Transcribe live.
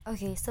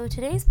Okay, so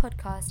today's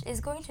podcast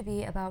is going to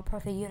be about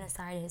Prophet Yunus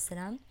alayhi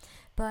salam,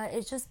 but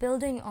it's just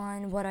building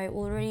on what I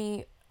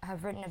already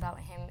have written about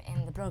him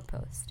in the blog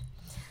post.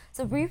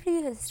 So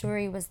briefly, his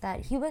story was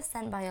that he was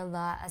sent by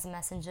Allah as a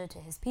messenger to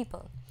his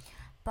people,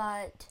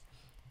 but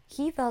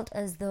he felt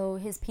as though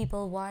his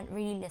people weren't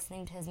really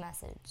listening to his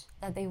message,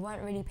 that they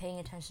weren't really paying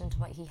attention to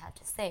what he had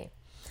to say.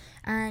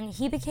 And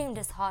he became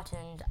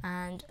disheartened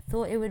and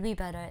thought it would be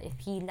better if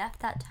he left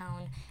that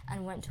town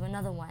and went to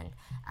another one.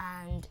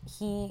 And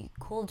he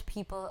called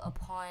people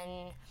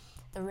upon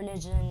the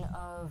religion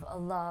of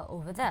Allah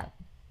over there,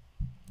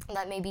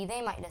 that maybe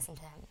they might listen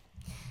to him.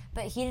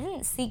 But he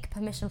didn't seek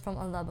permission from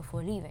Allah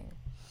before leaving.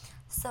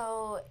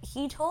 So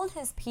he told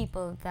his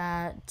people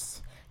that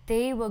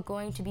they were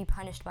going to be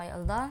punished by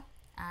Allah,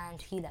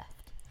 and he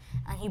left.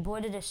 And he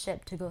boarded a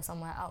ship to go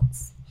somewhere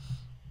else.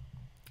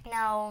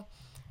 Now,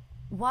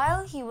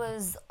 while he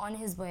was on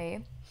his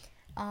way,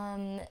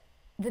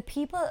 the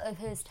people of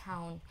his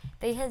town,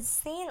 they had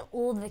seen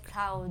all the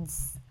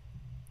clouds,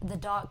 the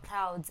dark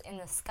clouds in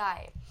the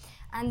sky,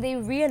 and they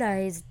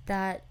realized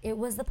that it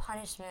was the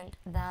punishment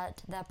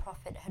that their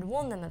prophet had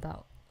warned them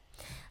about.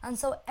 And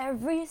so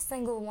every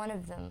single one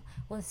of them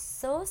was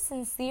so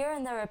sincere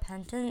in their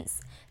repentance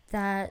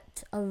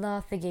that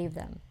Allah forgave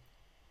them.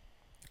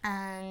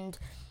 And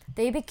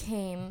they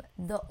became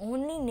the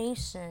only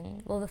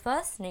nation, the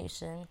first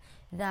nation,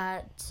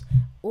 that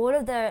all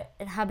of the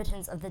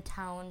inhabitants of the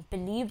town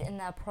believed in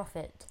their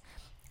prophet,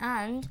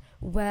 and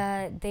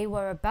where they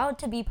were about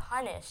to be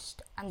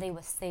punished and they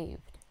were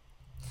saved.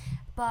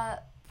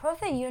 But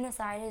Prophet Yunus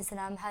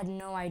ﷺ had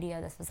no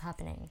idea this was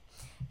happening.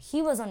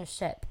 He was on a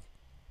ship,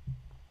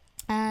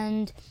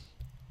 and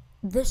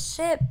the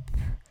ship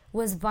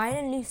was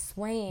violently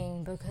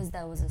swaying because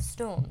there was a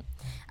storm,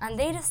 and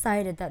they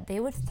decided that they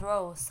would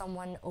throw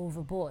someone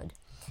overboard.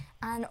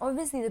 And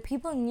obviously the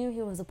people knew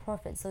he was a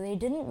prophet, so they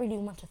didn't really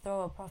want to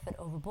throw a prophet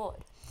overboard.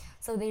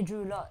 So they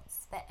drew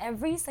lots. But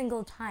every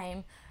single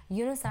time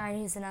Yunus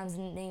alayhi's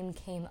name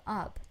came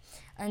up,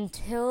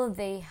 until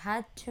they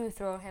had to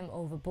throw him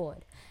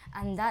overboard.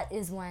 And that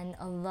is when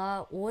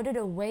Allah ordered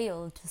a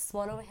whale to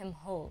swallow him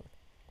whole.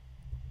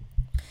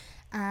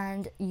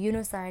 And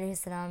Yunus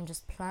alayhi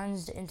just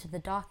plunged into the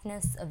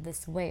darkness of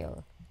this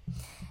whale.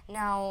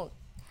 Now,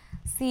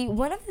 see,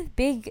 one of the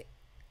big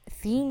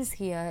themes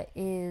here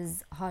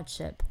is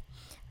hardship.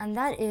 And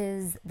that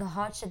is the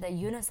hardship that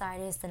Yunus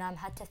alayhi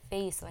had to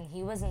face when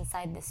he was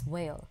inside this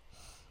whale.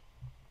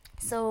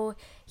 So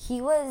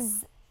he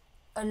was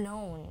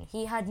alone.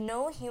 He had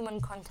no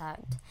human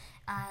contact.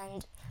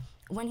 And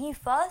when he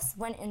first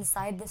went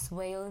inside this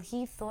whale,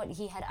 he thought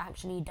he had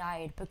actually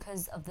died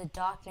because of the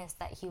darkness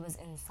that he was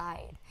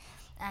inside.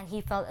 And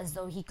he felt as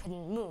though he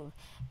couldn't move.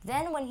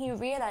 Then when he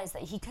realized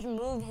that he could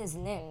move his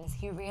limbs,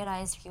 he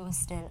realized he was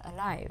still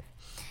alive.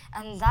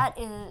 And that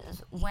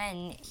is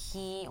when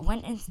he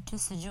went into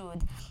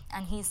sujood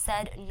and he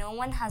said, "No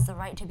one has the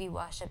right to be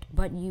worshipped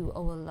but you,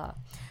 O Allah.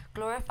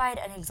 Glorified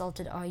and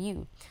exalted are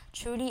you.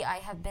 Truly I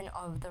have been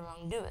of the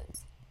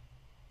wrongdoers."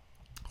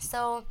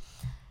 So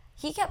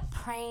he kept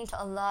praying to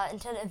Allah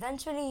until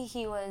eventually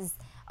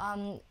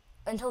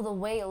until the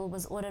whale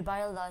was ordered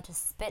by Allah to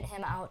spit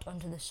him out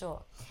onto the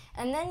shore.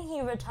 And then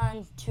he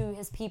returned to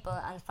his people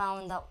and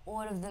found that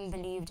all of them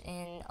believed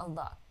in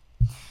Allah.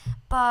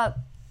 But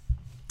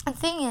the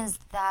thing is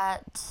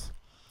that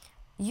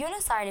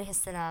Yunus alayhi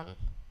salam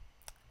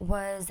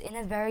was in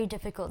a very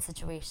difficult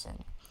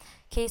situation.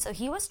 Okay, so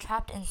he was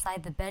trapped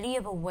inside the belly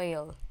of a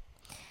whale,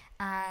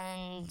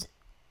 and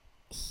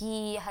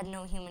he had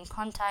no human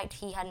contact,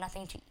 he had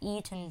nothing to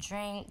eat and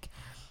drink,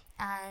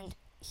 and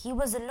he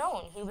was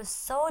alone. He was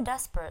so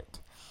desperate.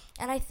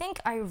 And I think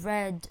I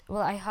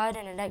heard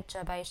in a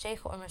lecture by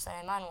Sheikh Umar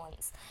Sulaiman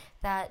once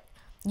that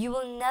you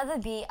will never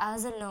be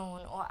as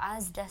alone or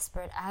as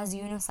desperate as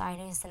Yunus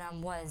alayhi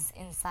salam was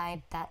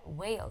inside that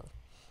whale.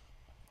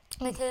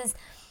 Because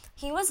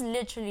he was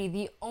literally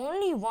the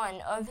only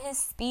one of his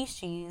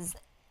species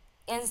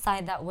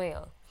inside that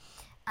whale.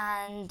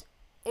 And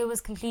it was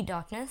complete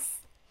darkness.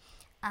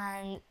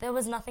 And there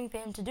was nothing for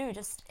him to do.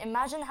 Just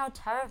imagine how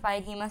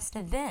terrified he must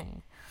have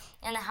been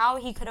and how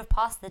he could have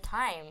passed the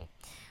time.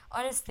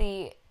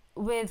 Honestly,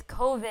 with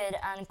COVID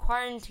and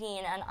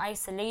quarantine and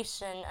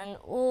isolation and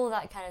all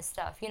that kind of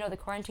stuff, the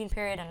quarantine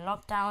period and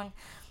lockdown,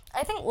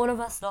 I think all of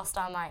us lost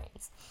our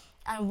minds.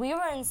 And we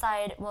were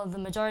inside, the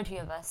majority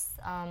of us,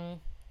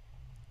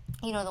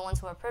 the ones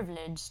who are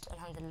privileged,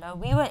 alhamdulillah,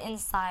 we were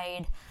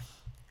inside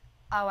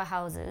our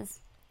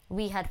houses.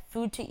 We had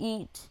food to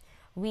eat.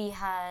 We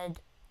had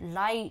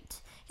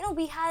light.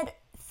 We had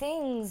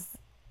things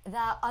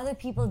that other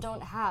people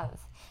don't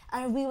have.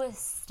 And we were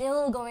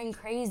still going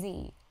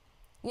crazy.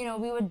 We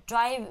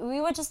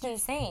were just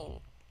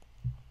insane.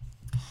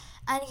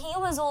 And he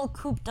was all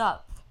cooped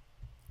up.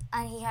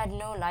 And he had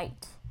no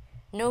light,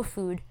 no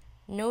food,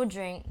 no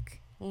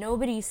drink,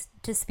 nobody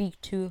to speak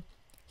to.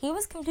 He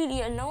was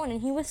completely alone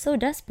and he was so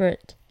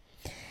desperate.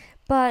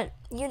 But,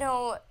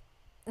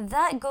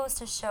 that goes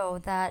to show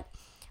that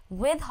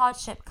with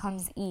hardship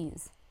comes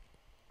ease.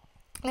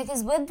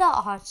 Because with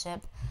that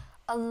hardship,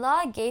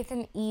 Allah gave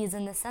him ease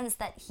in the sense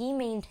that He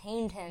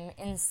maintained him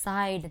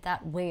inside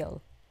that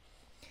whale.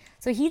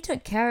 So He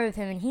took care of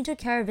him and He took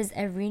care of his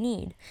every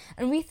need.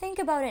 And we think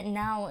about it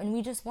now and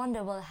we just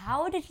wonder, well,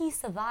 how did he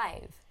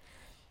survive?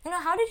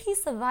 How did he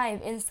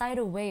survive inside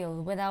a whale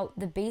without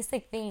the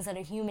basic things that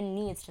a human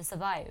needs to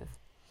survive?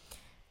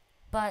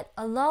 But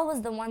Allah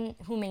was the one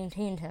who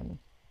maintained him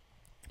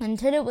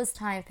until it was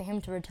time for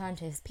him to return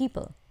to his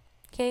people.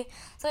 Okay?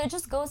 So it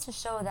just goes to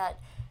show that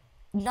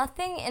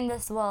nothing in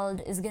this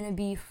world is going to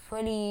be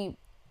fully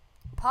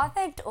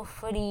perfect or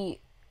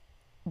fully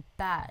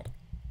bad.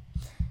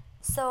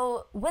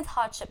 So with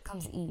hardship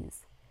comes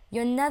ease.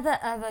 You're never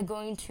ever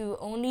going to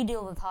only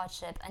deal with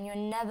hardship, and you're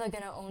never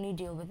going to only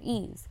deal with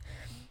ease.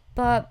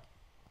 But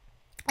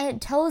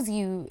it tells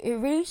you, it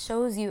really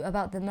shows you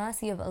about the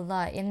mercy of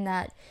Allah in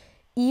that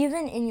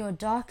even in your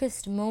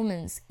darkest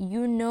moments,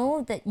 you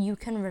know that you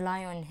can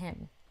rely on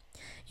Him.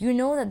 You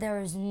know that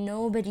there is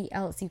nobody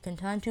else you can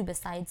turn to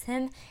besides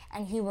Him,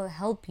 and He will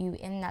help you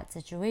in that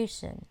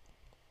situation.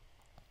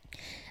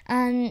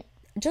 And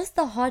just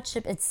the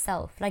hardship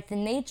itself, like the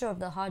nature of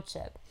the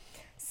hardship.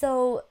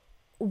 So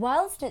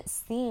whilst it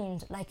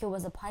seemed like it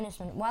was a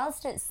punishment,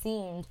 whilst it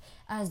seemed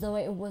as though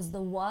it was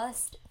the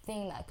worst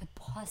thing that could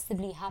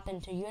possibly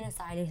happen to Yunus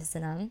alayhi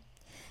salam,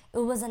 it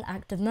was an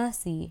act of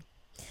mercy.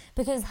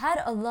 Because had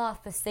Allah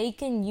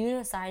forsaken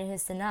Yunus alayhi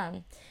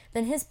salam,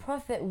 then his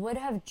prophet would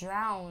have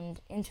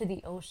drowned into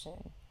the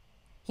ocean.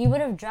 He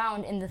would have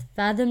drowned in the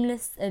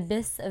fathomless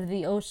abyss of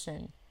the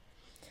ocean.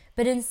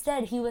 But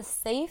instead, he was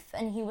safe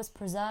and he was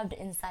preserved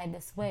inside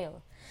this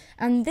whale.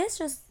 And this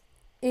just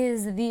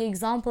is the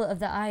example of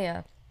the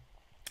ayah.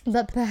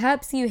 But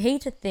perhaps you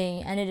hate a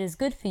thing and it is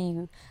good for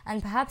you,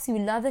 and perhaps you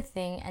love a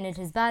thing and it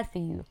is bad for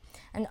you.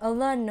 And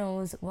Allah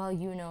knows while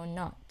you know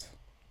not.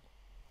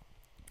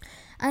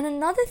 And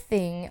another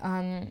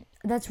thing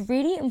that's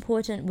really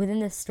important within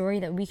this story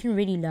that we can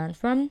really learn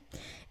from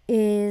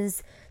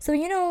is, so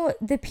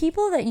the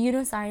people that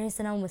Yunus alayhi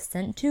salam was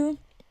sent to,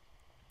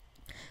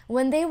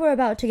 when they were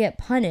about to get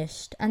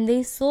punished and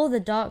they saw the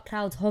dark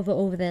clouds hover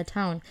over their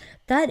town,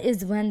 that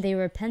is when they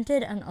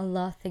repented and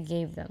Allah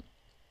forgave them.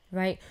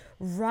 Right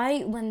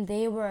when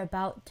they were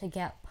about to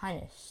get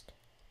punished.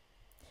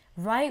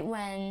 Right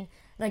when,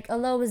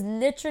 Allah was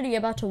literally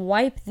about to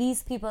wipe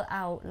these people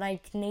out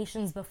like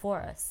nations before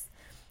us.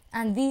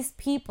 And these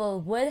people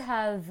would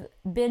have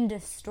been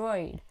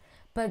destroyed,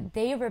 but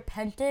they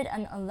repented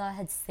and Allah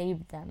had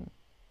saved them.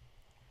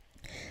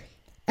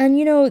 And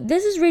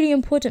this is really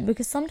important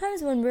because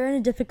sometimes when we're in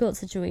a difficult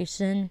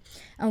situation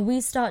and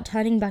we start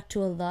turning back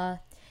to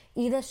Allah,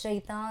 either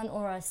shaitan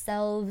or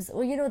ourselves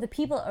or, the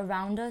people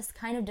around us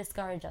kind of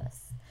discourage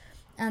us.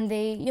 And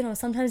they,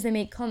 sometimes they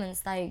make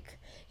comments like,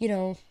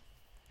 you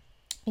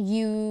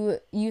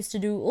used to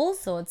do all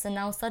sorts and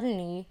now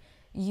suddenly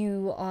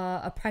you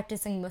are a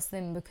practicing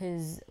Muslim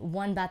because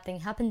one bad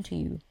thing happened to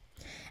you.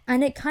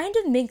 And it kind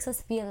of makes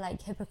us feel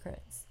like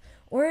hypocrites.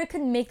 Or it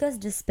could make us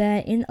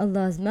despair in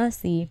Allah's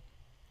mercy.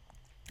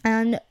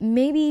 And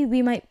maybe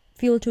we might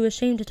feel too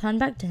ashamed to turn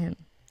back to Him.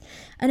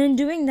 And in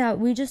doing that,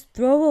 we just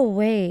throw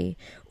away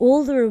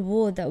all the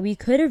reward that we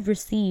could have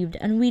received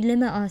and we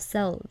limit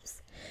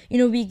ourselves.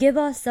 We give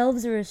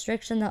ourselves a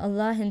restriction that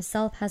Allah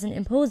Himself hasn't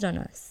imposed on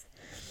us.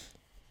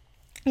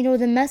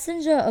 The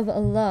Messenger of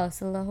Allah,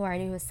 sallallahu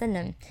alaihi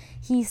wasallam,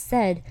 he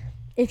said,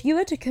 if you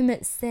were to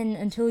commit sin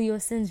until your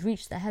sins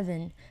reach the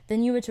heaven,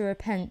 then you were to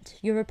repent,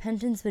 your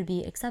repentance would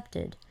be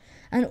accepted.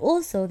 And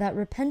also that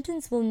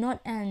repentance will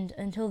not end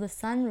until the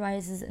sun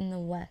rises in the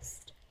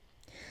west.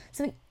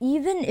 So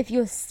even if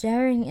you're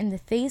staring in the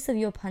face of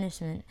your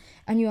punishment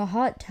and your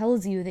heart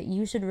tells you that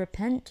you should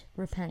repent,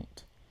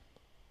 repent.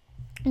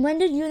 When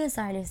did Yunus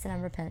alayhi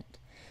salam repent?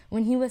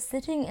 When he was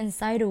sitting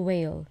inside a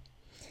whale.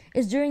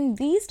 It's during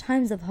these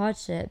times of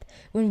hardship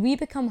when we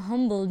become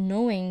humbled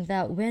knowing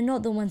that we're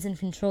not the ones in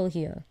control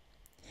here.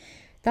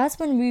 That's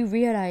when we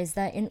realize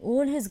that in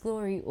all His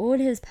glory, all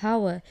His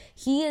power,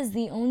 He is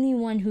the only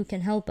one who can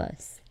help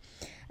us.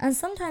 And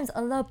sometimes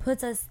Allah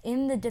puts us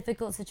in the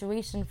difficult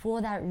situation for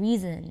that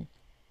reason.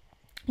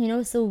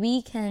 So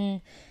we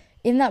can,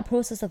 in that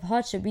process of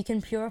hardship, we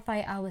can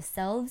purify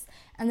ourselves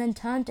and then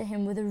turn to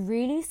Him with a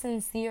really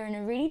sincere and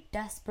a really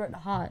desperate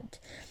heart.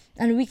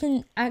 And we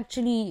can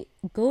actually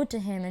go to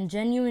Him and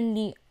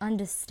genuinely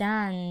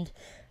understand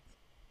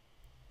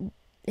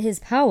His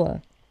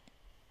power.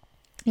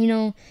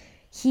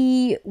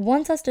 He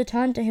wants us to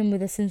turn to Him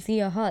with a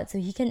sincere heart so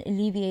He can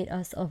alleviate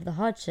us of the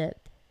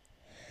hardship.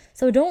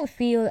 So don't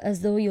feel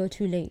as though you're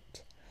too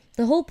late.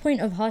 The whole point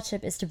of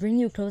hardship is to bring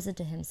you closer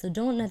to Him, so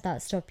don't let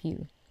that stop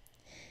you.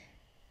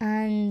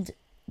 And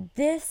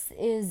this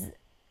is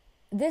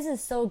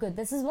so good.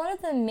 This is one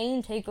of the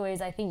main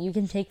takeaways I think you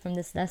can take from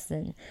this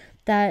lesson.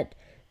 That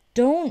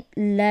don't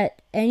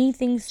let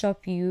anything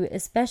stop you,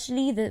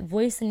 especially the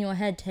voice in your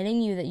head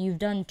telling you that you've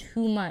done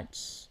too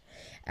much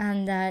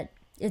and that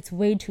it's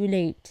way too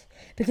late.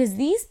 Because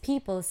these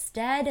people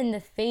stared in the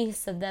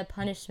face of their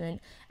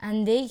punishment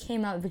and they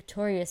came out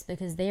victorious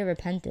because they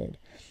repented.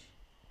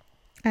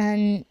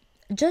 And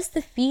just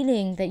the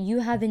feeling that you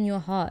have in your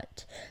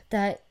heart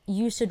that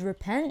you should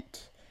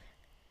repent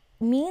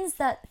means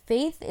that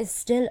faith is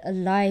still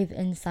alive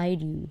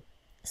inside you.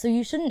 So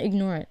you shouldn't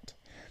ignore it.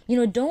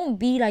 Don't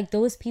be like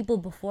those people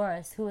before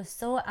us who were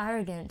so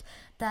arrogant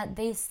that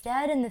they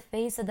stared in the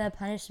face of their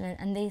punishment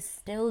and they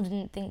still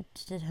didn't think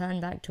to turn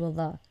back to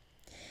Allah.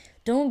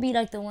 Don't be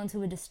like the ones who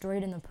were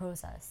destroyed in the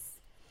process.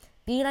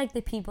 Be like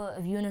the people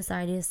of Yunus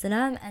alayhi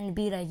salam, and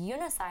be like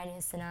Yunus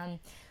alayhi salam,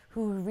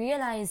 who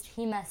realized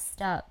he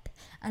messed up.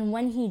 And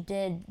when he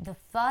did, the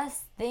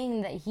first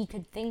thing that he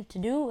could think to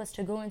do was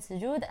to go in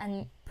sujood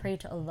and pray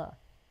to Allah.